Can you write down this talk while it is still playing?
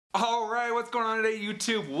what's going on today,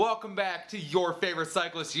 YouTube? Welcome back to your favorite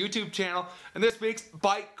cyclist YouTube channel and this week's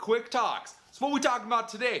Bike Quick Talks. So what are we talking about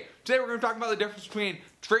today? Today we're going to talk about the difference between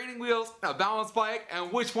training wheels and a balance bike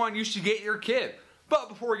and which one you should get your kid. But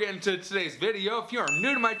before we get into today's video, if you are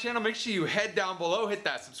new to my channel, make sure you head down below, hit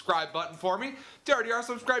that subscribe button for me. If you already are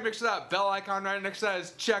subscribed, make sure that bell icon right next to that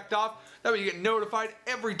is checked off. That way you get notified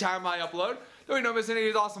every time I upload. That way you don't miss any of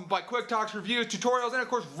these awesome Bike Quick Talks, reviews, tutorials, and of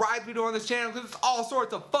course rides we do on this channel because it's all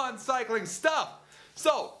sorts of fun cycling stuff.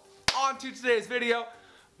 So, on to today's video.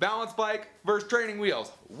 Balance bike versus training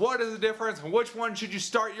wheels. What is the difference and which one should you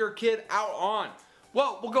start your kid out on?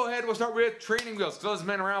 Well, we'll go ahead, we'll start with training wheels because those have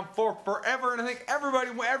been around for forever and I think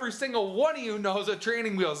every single one of you knows what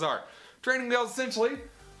training wheels are. Training wheels essentially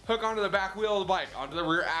hook onto the back wheel of the bike, onto the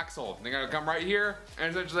rear axle. They're going to come right here and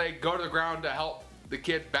essentially go to the ground to help the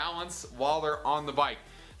kid balance while they're on the bike.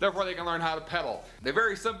 Therefore they can learn how to pedal. They're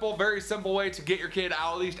very simple way to get your kid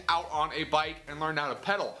at least out on a bike and learn how to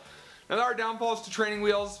pedal. Now there are downfalls to training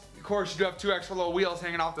wheels. Of course you do have two extra little wheels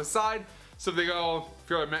hanging off the side. So if they go, if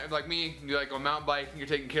you're like me, you like a mountain bike and you're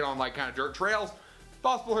taking a kid on like kind of dirt trails, it's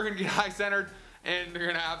possible they're gonna get high centered and they're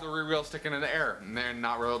gonna have the rear wheel sticking in the air and they're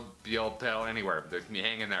not really be able to pedal anywhere. They're gonna be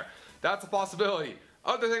hanging there. That's a possibility.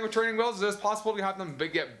 Other thing with training wheels is it's possible to have them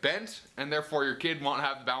get bent and therefore your kid won't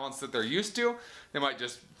have the balance that they're used to. They might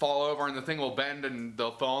just fall over and the thing will bend and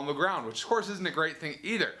they'll fall on the ground, which of course isn't a great thing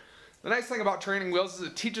either. The nice thing about training wheels is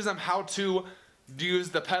it teaches them how to use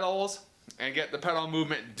the pedals and get the pedal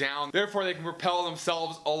movement down. Therefore they can propel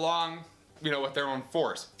themselves along, with their own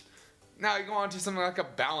force. Now you go on to something like a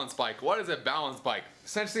balance bike. What is a balance bike?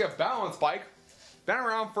 Essentially a balance bike, been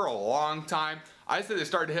around for a long time. I'd say they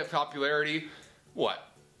started to hit popularity,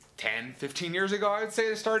 10, 15 years ago I'd say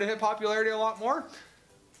they started to hit popularity a lot more.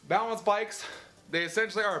 Balance bikes, they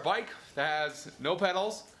essentially are a bike that has no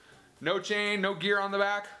pedals, no chain, no gear on the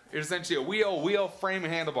back. It's essentially a wheel, frame,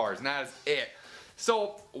 and handlebars, and that is it.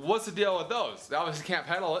 So what's the deal with those? They obviously can't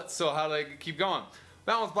pedal it, so how do they keep going?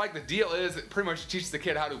 Balance bike, the deal is it pretty much teaches the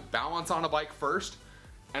kid how to balance on a bike first,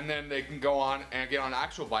 and then they can go on and get on an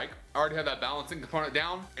actual bike, already have that balancing component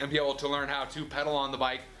down, and be able to learn how to pedal on the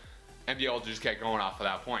bike, and be able to just get going off of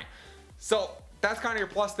that point. So that's kind of your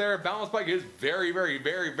plus there. Balance bike is very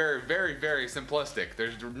simplistic.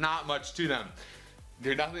 There's not much to them.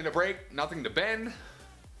 There's nothing to break, nothing to bend.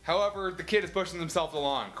 However, the kid is pushing themselves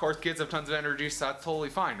along. Of course, kids have tons of energy, so that's totally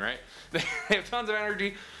fine, right? They have tons of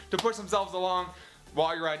energy to push themselves along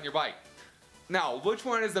while you're riding your bike. Now, which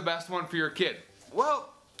one is the best one for your kid?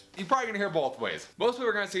 Well, you're probably gonna hear both ways. Most people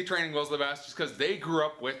are gonna say training wheels are the best just because they grew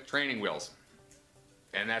up with training wheels.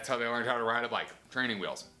 And that's how they learned how to ride a bike, training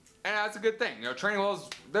wheels. And that's a good thing. Training wheels,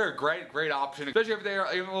 they're a great option. Especially if they're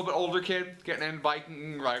even a little bit older kid, getting into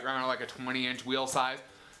biking like around like a 20-inch wheel size.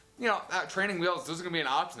 That training wheels isn't gonna be an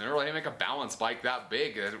option. They don't really make a balance bike that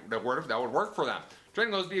big that would work for them.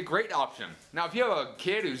 Training wheels would be a great option. Now, if you have a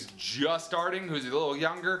kid who's just starting, who's a little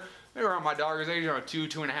younger, maybe around my daughter's age,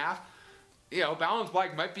 2.5, balance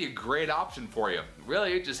bike might be a great option for you.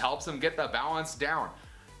 Really, it just helps them get the balance down.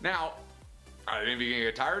 Now, are they gonna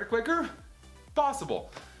get tired quicker?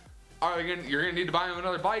 Possible. You're gonna need to buy them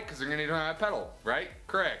another bike because they're gonna need to have a pedal, right?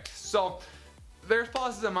 Correct. So there's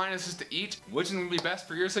pluses and minuses to each. Which is gonna be best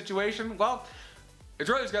for your situation? Well, it's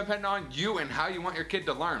really just gonna depend on you and how you want your kid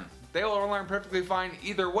to learn. They will learn perfectly fine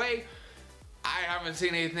either way. I haven't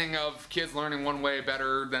seen anything of kids learning one way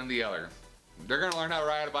better than the other. They're gonna learn how to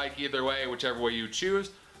ride a bike either way, whichever way you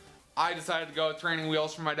choose. I decided to go with training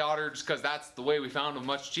wheels for my daughter just because that's the way we found them,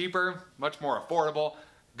 much cheaper, much more affordable.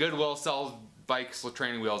 Goodwill sells bikes with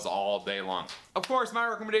training wheels all day long. Of course, my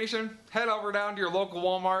recommendation, head over down to your local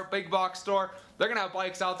Walmart, big box store. They're gonna have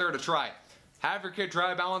bikes out there to try. Have your kid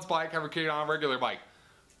try a balance bike, have your kid on a regular bike.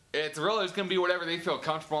 It's really just gonna be whatever they feel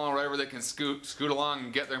comfortable on, whatever they can scoot along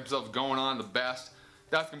and get themselves going on the best.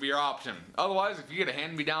 That's gonna be your option. Otherwise, if you get a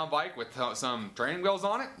hand-me-down bike with some training wheels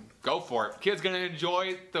on it, go for it. Kid's gonna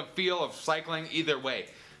enjoy the feel of cycling either way.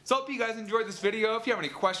 So I hope you guys enjoyed this video. If you have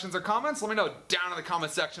any questions or comments, let me know down in the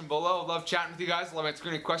comment section below. Love chatting with you guys. Love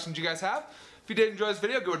answering any questions you guys have. If you did enjoy this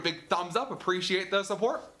video, give it a big thumbs up. Appreciate the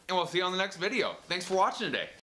support. And we'll see you on the next video. Thanks for watching today.